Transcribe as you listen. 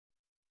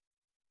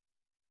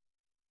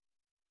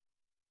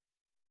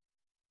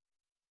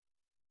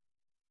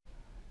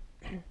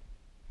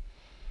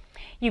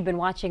You've been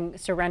watching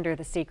Surrender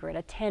the Secret,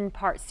 a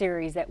 10-part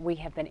series that we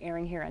have been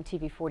airing here on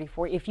TV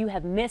 44. If you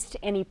have missed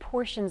any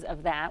portions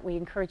of that, we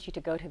encourage you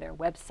to go to their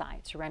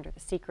website, Surrender the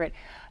Secret,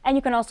 and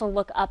you can also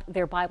look up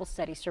their Bible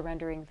study,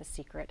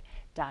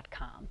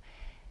 surrenderingthesecret.com.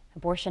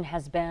 Abortion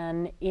has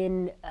been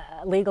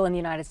legal in the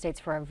United States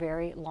for a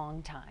very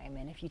long time,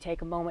 and if you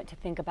take a moment to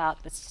think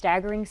about the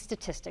staggering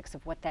statistics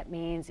of what that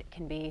means, it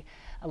can be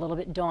a little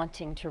bit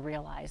daunting to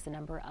realize the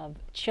number of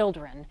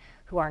children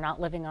who are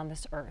not living on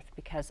this earth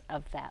because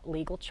of that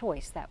legal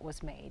choice that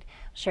was made.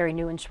 Sherry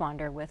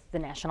Neuenschwander with the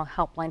National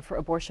Helpline for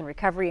Abortion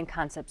Recovery and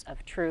Concepts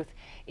of Truth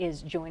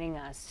is joining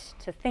us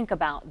to think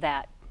about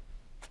that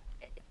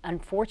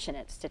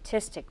unfortunate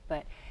statistic,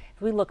 but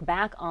we look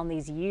back on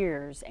these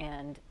years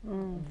and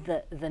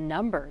the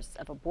numbers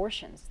of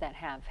abortions that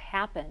have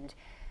happened,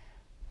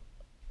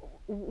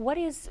 what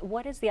is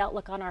the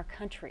outlook on our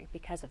country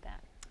because of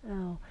that?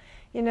 Oh,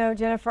 you know,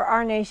 Jennifer,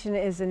 our nation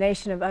is a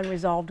nation of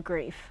unresolved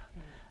grief.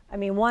 I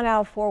mean, 1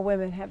 out of 4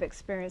 women have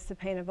experienced the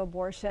pain of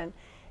abortion,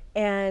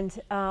 and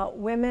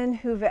women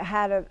who've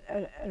had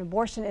an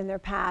abortion in their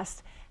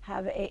past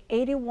have an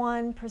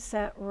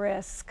 81%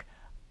 risk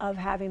of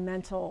having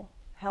mental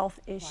health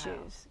issues.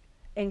 Wow.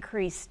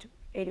 Increased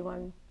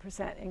 81%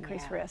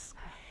 increased risk.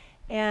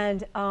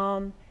 And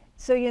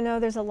so, you know,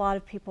 there's a lot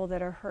of people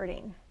that are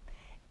hurting.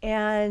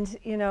 And,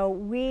 you know,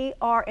 we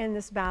are in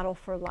this battle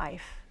for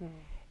life.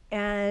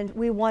 And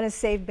we want to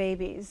save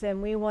babies,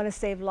 and we want to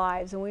save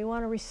lives, and we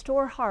want to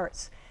restore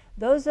hearts.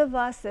 Those of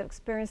us that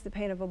experience the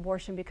pain of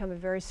abortion become a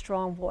very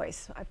strong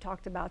voice. I've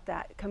talked about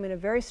that. Becoming a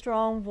very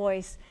strong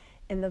voice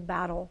in the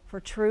battle for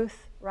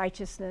truth,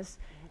 righteousness,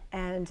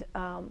 and,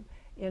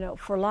 you know,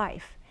 for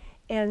life.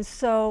 And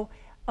so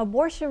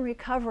abortion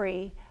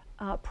recovery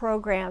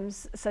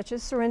programs such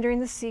as Surrendering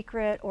the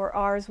Secret or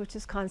ours, which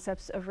is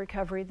Concepts of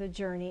Recovery, The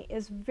Journey,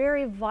 is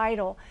very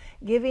vital,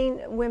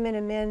 giving women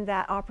and men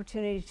that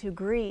opportunity to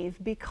grieve,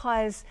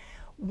 because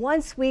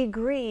once we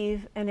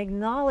grieve and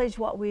acknowledge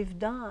what we've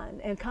done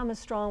and become a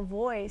strong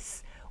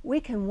voice, we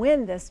can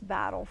win this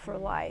battle for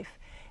life.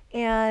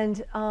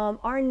 And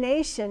our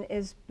nation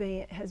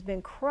has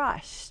been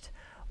crushed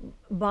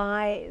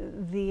by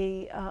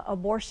the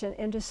abortion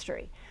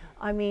industry.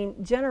 I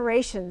mean,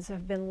 generations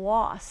have been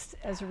lost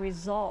as a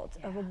result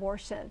of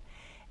abortion,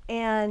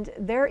 and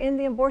they're in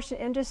the abortion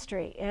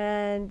industry,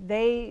 and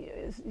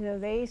they, you know,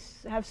 they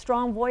have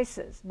strong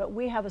voices, but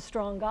we have a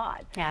strong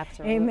God.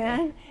 Absolutely.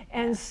 Amen.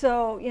 And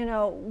so, you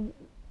know,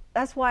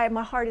 that's why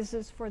my heart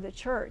is for the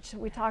church.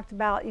 We talked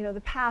about, you know, the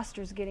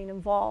pastors getting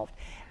involved.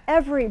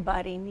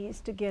 Everybody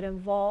needs to get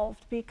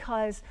involved,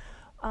 because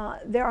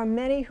there are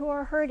many who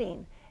are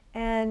hurting.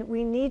 And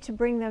we need to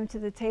bring them to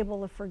the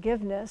table of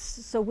forgiveness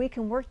so we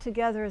can work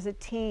together as a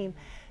team.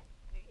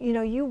 You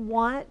know, you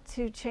want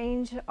to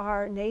change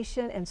our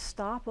nation and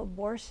stop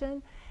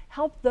abortion?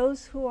 Help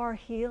those who are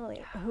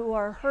healing, who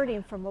are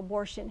hurting from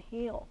abortion,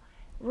 heal.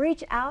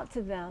 Reach out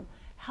to them.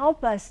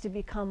 Help us to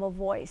become a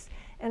voice.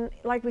 And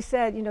like we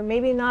said, you know,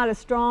 maybe not a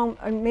strong,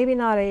 maybe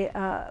not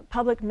a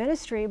public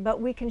ministry,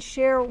 but we can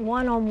share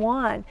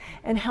one-on-one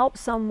and help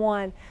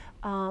someone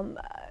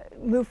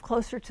move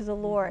closer to the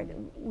Lord.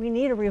 We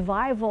need a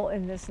revival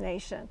in this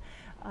nation.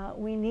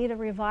 We need a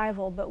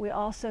revival, but we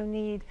also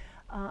need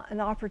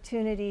an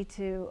opportunity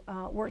to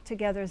work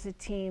together as a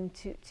team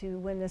to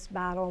win this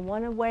battle. And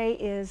one way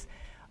is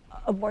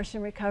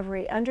abortion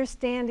recovery,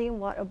 understanding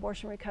what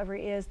abortion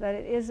recovery is, that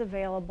it is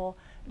available.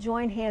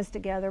 Join hands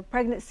together,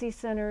 pregnancy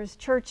centers,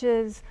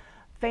 churches,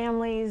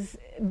 families,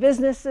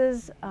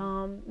 businesses,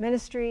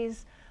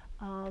 ministries.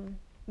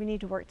 We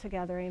need to work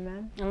together,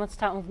 amen. And let's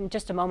talk, in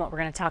just a moment, we're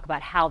going to talk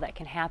about how that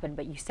can happen,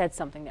 but you said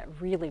something that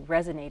really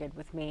resonated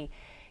with me,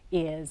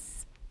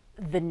 is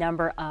the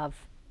number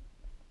of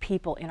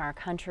people in our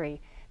country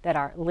that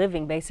are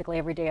living basically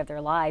every day of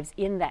their lives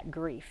in that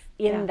grief,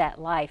 in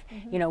that life.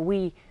 You know,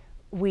 we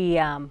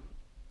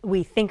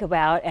think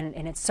about,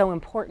 and it's so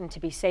important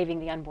to be saving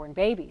the unborn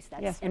babies.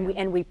 That's, yes,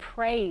 and we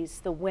praise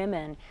the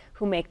women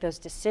who make those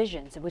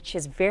decisions, which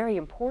is very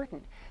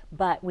important.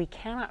 But we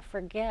cannot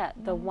forget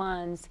the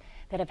ones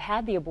that have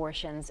had the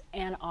abortions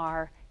and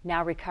are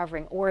now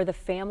recovering, or the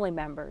family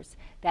members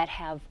that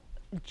have,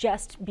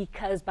 just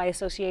because by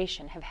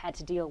association, have had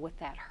to deal with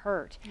that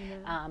hurt.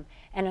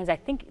 And as I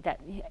think that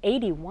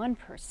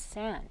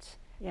 81%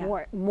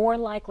 more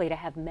likely to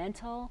have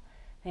mental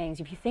things.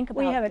 If you think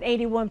about, we have an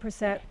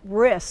 81%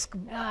 risk,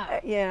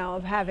 you know,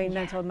 of having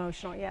mental,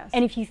 emotional, yes.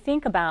 And if you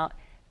think about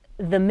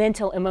the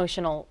mental,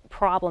 emotional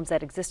problems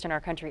that exist in our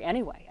country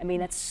anyway, I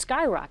mean, that's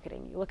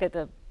skyrocketing. You look at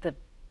the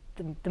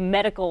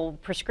medical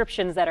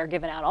prescriptions that are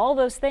given out, all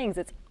those things,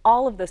 it's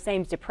all of those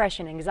same,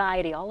 depression,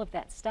 anxiety, all of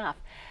that stuff.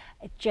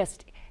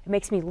 It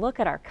makes me look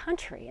at our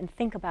country and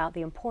think about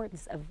the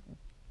importance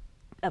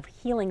of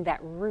healing that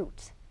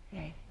root.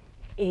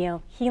 You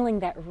know, healing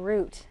that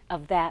root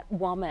of that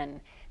woman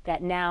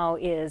that now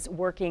is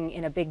working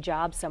in a big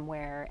job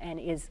somewhere and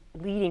is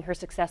leading her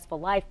successful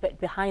life, but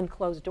behind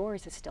closed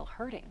doors is still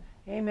hurting.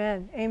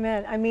 Amen,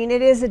 amen. I mean,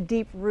 it is a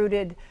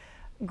deep-rooted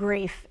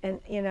grief,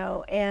 and you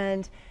know,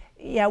 and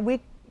yeah,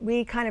 we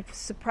we kind of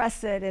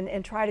suppress it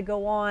and try to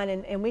go on,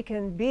 and we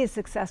can be as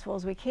successful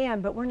as we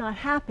can, but we're not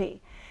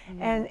happy.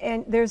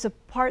 And there's a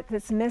part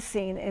that's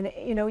missing. And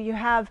you know, you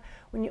have,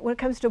 when it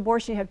comes to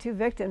abortion, you have two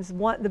victims: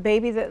 one, the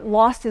baby that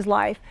lost his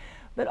life,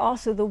 but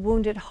also the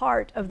wounded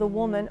heart of the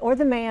woman or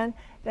the man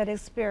that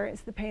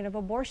experienced the pain of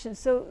abortion.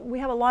 So we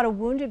have a lot of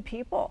wounded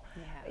people,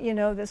 you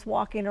know, that's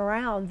walking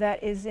around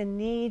that is in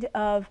need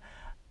of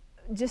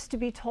just to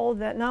be told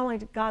that not only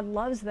God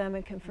loves them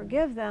and can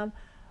forgive them,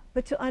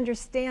 but to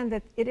understand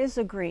that it is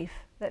a grief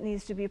that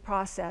needs to be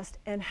processed,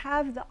 and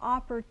have the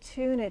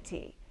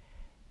opportunity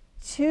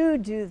to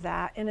do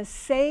that in a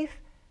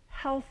safe,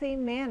 healthy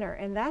manner.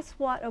 And that's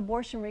what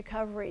abortion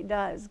recovery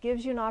does.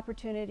 Gives you an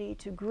opportunity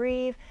to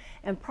grieve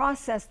and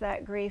process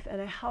that grief in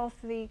a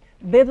healthy,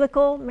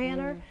 biblical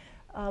manner.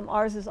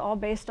 Ours is all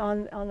based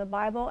on the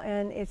Bible,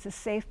 and it's a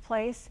safe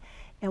place.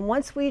 And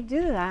once we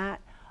do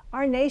that,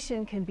 our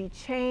nation can be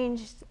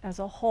changed as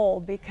a whole,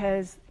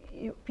 because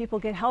people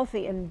get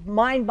healthy in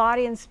mind,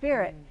 body, and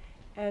spirit.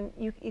 And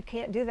you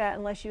can't do that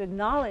unless you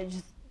acknowledge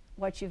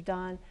what you've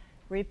done,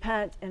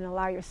 repent, and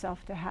allow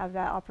yourself to have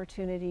that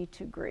opportunity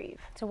to grieve.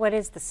 So what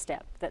is the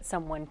step that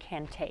someone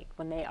can take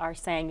when they are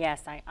saying,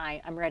 yes,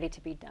 I'm ready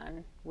to be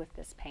done with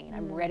this pain,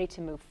 I'm ready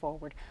to move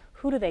forward?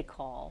 Who do they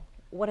call?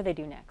 What do they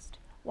do next?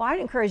 Well, I'd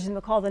encourage them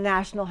to call the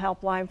National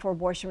Helpline for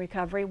Abortion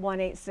Recovery,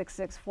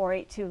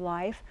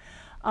 1-866-482-LIFE.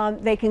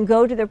 They can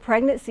go to their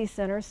pregnancy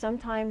center.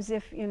 Sometimes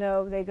if, you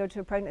know, they go to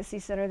a pregnancy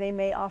center, they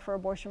may offer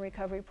abortion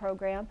recovery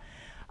program.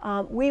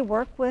 We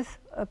work with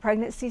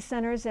pregnancy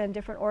centers and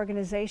different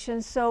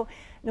organizations, so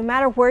no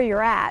matter where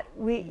you're at,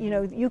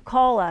 you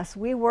call us.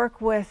 We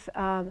work with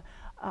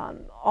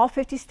all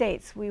 50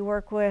 states. We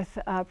work with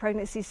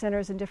pregnancy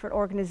centers and different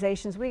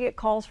organizations. We get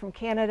calls from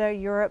Canada,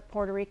 Europe,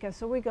 Puerto Rico,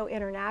 so we go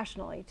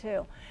internationally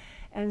too.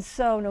 And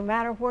so no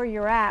matter where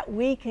you're at,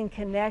 we can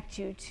connect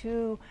you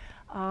to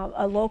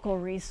a local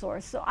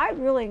resource. So I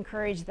really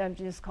encourage them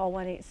to just call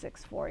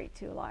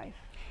 1-866-482-LIFE.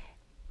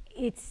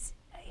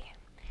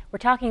 We're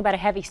talking about a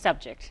heavy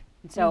subject,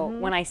 so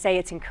when I say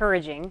it's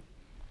encouraging,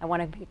 I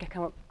want to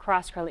come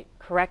across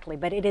correctly,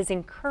 but it is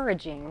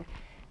encouraging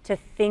to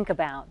think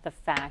about the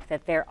fact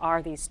that there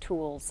are these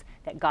tools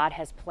that God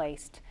has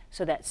placed,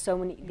 so that so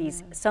many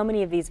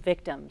of these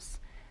victims,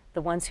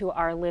 the ones who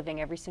are living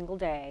every single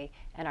day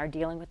and are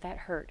dealing with that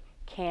hurt,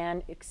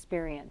 can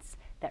experience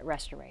that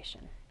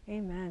restoration.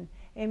 Amen.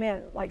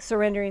 Amen. Like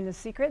Surrendering the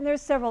Secret, and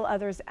there's several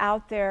others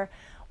out there,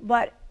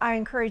 but I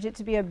encourage it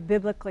to be a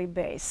biblically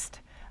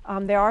based.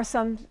 There are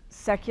some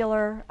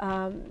secular,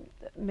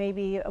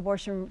 maybe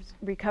abortion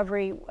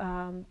recovery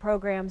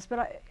programs,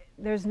 but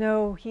there's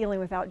no healing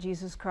without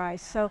Jesus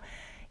Christ. So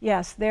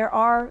yes, there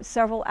are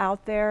several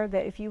out there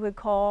that if you would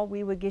call,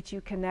 we would get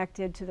you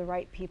connected to the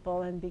right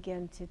people and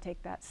begin to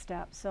take that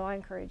step. So I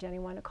encourage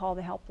anyone to call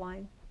the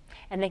helpline.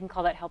 And they can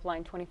call that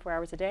helpline 24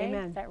 hours a day?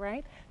 Amen. Is that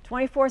right?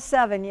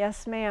 24/7,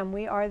 yes ma'am.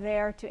 We are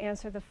there to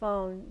answer the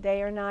phone,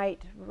 day or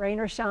night, rain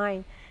or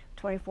shine.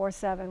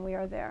 24/7, we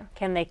are there.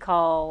 Can they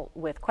call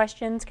with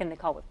questions? Can they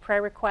call with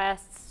prayer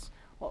requests?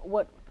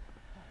 What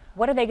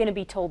are they going to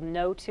be told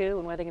no to,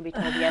 and what are they going to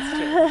be told yes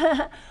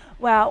to?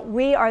 Well,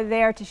 we are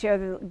there to share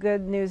the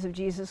good news of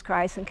Jesus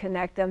Christ and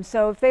connect them.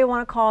 So if they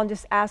want to call and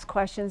just ask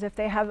questions, if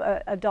they have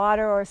a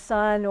daughter or a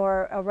son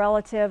or a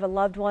relative, a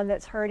loved one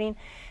that's hurting,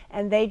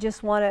 and they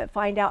just want to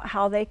find out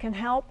how they can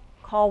help,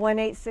 call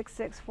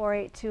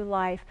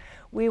 1-866-482-LIFE.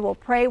 We will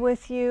pray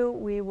with you.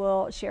 We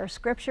will share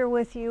scripture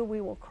with you. We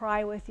will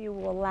cry with you.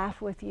 We will laugh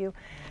with you.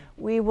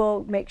 We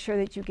will make sure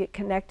that you get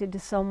connected to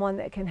someone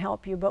that can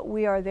help you. But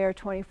we are there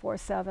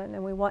 24/7,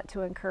 and we want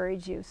to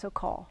encourage you, so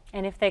call.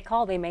 And if they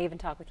call, they may even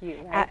talk with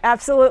you, right?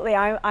 Absolutely.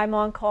 I'm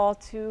on call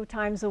 2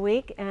 times a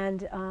week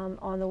and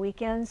on the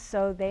weekends,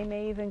 so they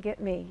may even get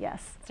me,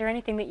 yes. Is there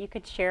anything that you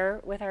could share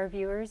with our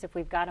viewers? If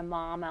we've got a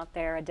mom out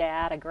there, a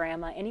dad, a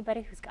grandma,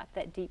 anybody who's got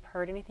that deep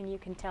hurt, anything you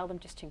can tell them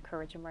just to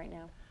encourage them right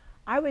now?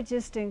 I would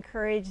just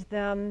encourage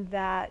them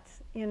that,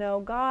 you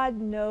know, God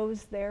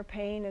knows their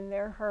pain and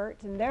their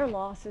hurt and their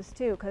losses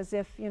too, because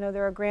if, you know,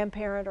 they're a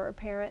grandparent or a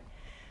parent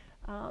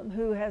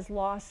who has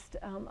lost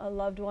a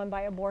loved one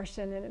by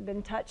abortion and have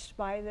been touched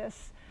by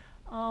this,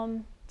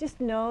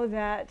 just know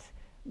that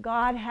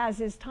God has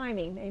His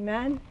timing,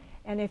 amen?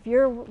 And if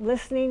you're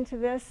listening to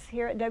this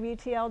here at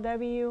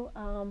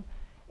WTLW,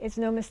 it's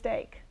no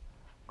mistake.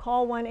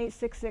 Call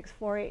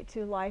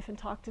 1-866-482-LIFE and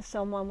talk to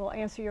someone. We'll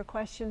answer your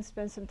questions,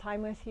 spend some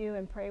time with you,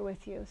 and pray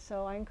with you.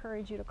 So I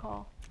encourage you to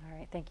call. All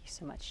right, thank you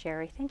so much,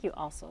 Sherry. Thank you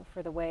also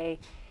for the way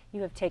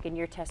you have taken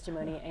your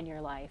testimony in your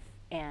life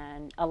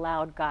and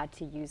allowed God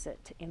to use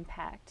it to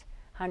impact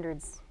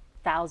hundreds,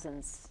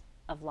 thousands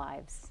of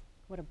lives.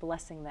 What a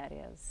blessing that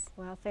is.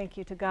 Well, thank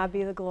you. To God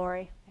be the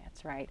glory. Yeah,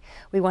 That's right.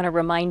 We want to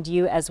remind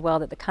you as well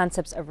that the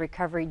Concepts of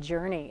Recovery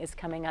Journey is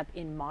coming up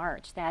in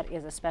March. That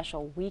is a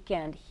special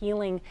weekend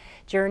healing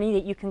journey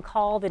that you can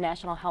call the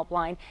National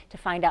Helpline to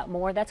find out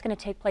more. That's going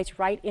to take place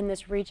right in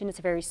this region. It's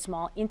a very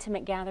small,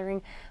 intimate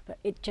gathering, but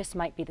it just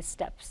might be the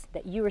steps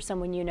that you or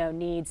someone you know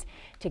needs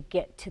to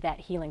get to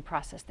that healing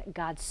process that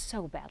God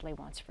so badly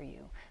wants for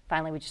you.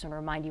 Finally, we just want to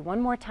remind you one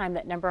more time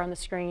that number on the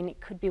screen. It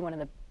could be one of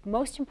the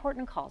most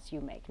important calls you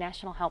make.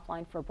 National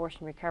Helpline for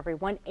Abortion Recovery,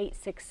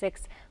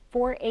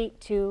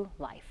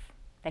 1-866-482-LIFE.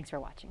 Thanks for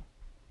watching.